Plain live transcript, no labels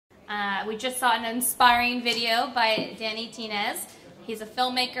We just saw an inspiring video by Dani Tinez. He's a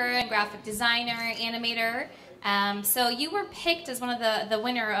filmmaker and graphic designer, animator. So you were picked as one of the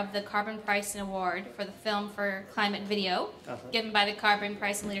winner of the Carbon Pricing Award for the film for climate video, given by the Carbon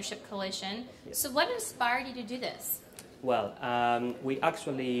Pricing Leadership Coalition. Yes. So what inspired you to do this? Well, we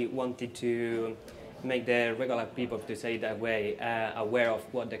actually wanted to make the regular people, to say that way, aware of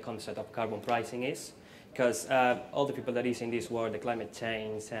what the concept of carbon pricing is. Because all the people that is in this world, the climate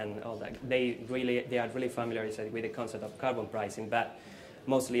change and all that, they are really familiar with the concept of carbon pricing, but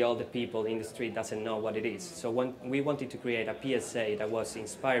mostly all the people in the street doesn't know what it is. So when we wanted to create a PSA that was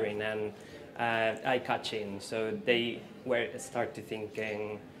inspiring and eye-catching, so they were start to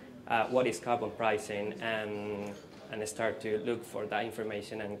thinking, what is carbon pricing, and start to look for that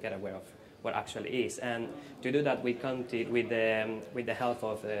information and get aware of what actually is. And to do that, we counted with the help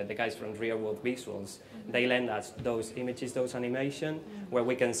of the guys from Real World Visuals. They lend us those images, those animation, where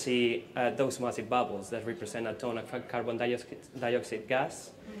we can see those massive bubbles that represent a ton of carbon dioxide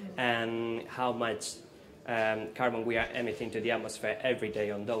gas, and how much carbon we are emitting to the atmosphere every day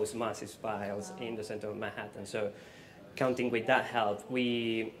on those massive piles in the center of Manhattan. So counting with that help,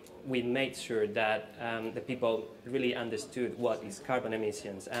 we made sure that the people really understood what is carbon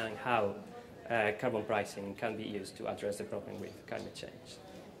emissions and how carbon pricing can be used to address the problem with climate change.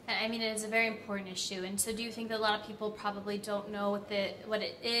 I mean, it is a very important issue, and so do you think that a lot of people probably don't know what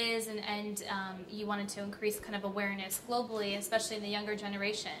it is, and you wanted to increase kind of awareness globally, especially in the younger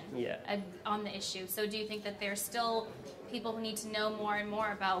generation, on the issue? So do you think that there's still people who need to know more and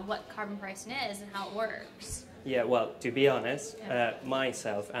more about what carbon pricing is and how it works? Yeah, well, to be honest,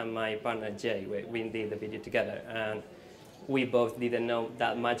 myself and my partner Jay, we did the video together, and we both didn't know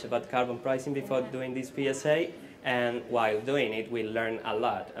that much about carbon pricing before doing this PSA, and while doing it, we learned a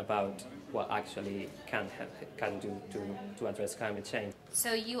lot about what actually can do to address climate change.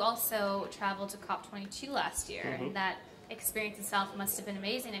 So you also traveled to COP22 last year, and that experience itself must have been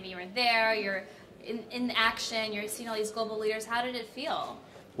amazing. I mean, you were there, you're in action, you're seeing all these global leaders. How did it feel?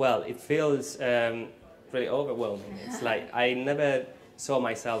 Well, it feels really overwhelming. It's like I never saw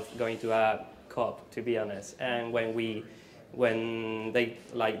myself going to a COP, to be honest. And when they,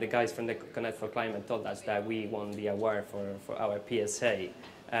 like the guys from the Connect for Climate, told us that we won the award for our PSA,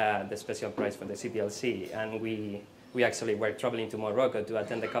 the special prize for the CPLC, and we actually were traveling to Morocco to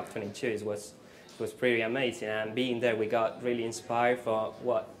attend the COP22. It was pretty amazing, and being there, we got really inspired for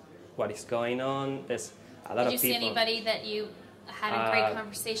what is going on. There's a lot of people. Did you see anybody that you had a great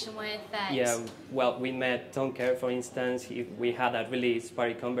conversation with? Yeah, well, we met Tom Kerr, for instance. We had a really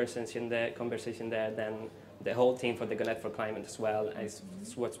inspiring conversation there. Then the whole team for the Connect for Climate as well. It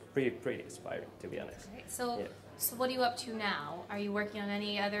was pretty inspiring, to be honest. Right. So what are you up to now? Are you working on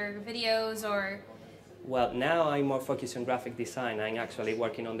any other videos or? Well, now I'm more focused on graphic design. I'm actually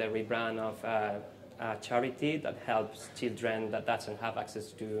working on the rebrand of a charity that helps children that doesn't have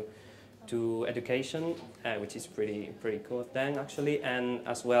access to education, which is pretty cool then actually, and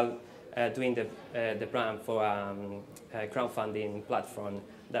as well doing the brand for a crowdfunding platform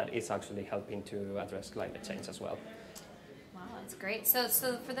that is actually helping to address climate change as well. Wow, that's great. So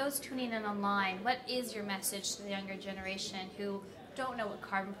for those tuning in online, what is your message to the younger generation who don't know what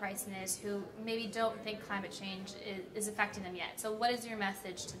carbon pricing is, who maybe don't think climate change is affecting them yet? So what is your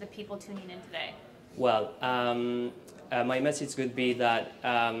message to the people tuning in today? Well, my message would be that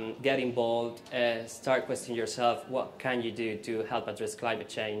get involved, start questioning yourself, what can you do to help address climate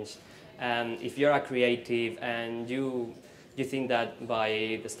change? If you're a creative and you think that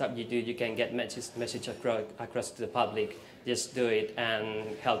by the stuff you do you can get message across to the public, just do it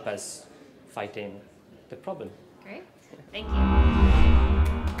and help us fighting the problem. Great, thank you.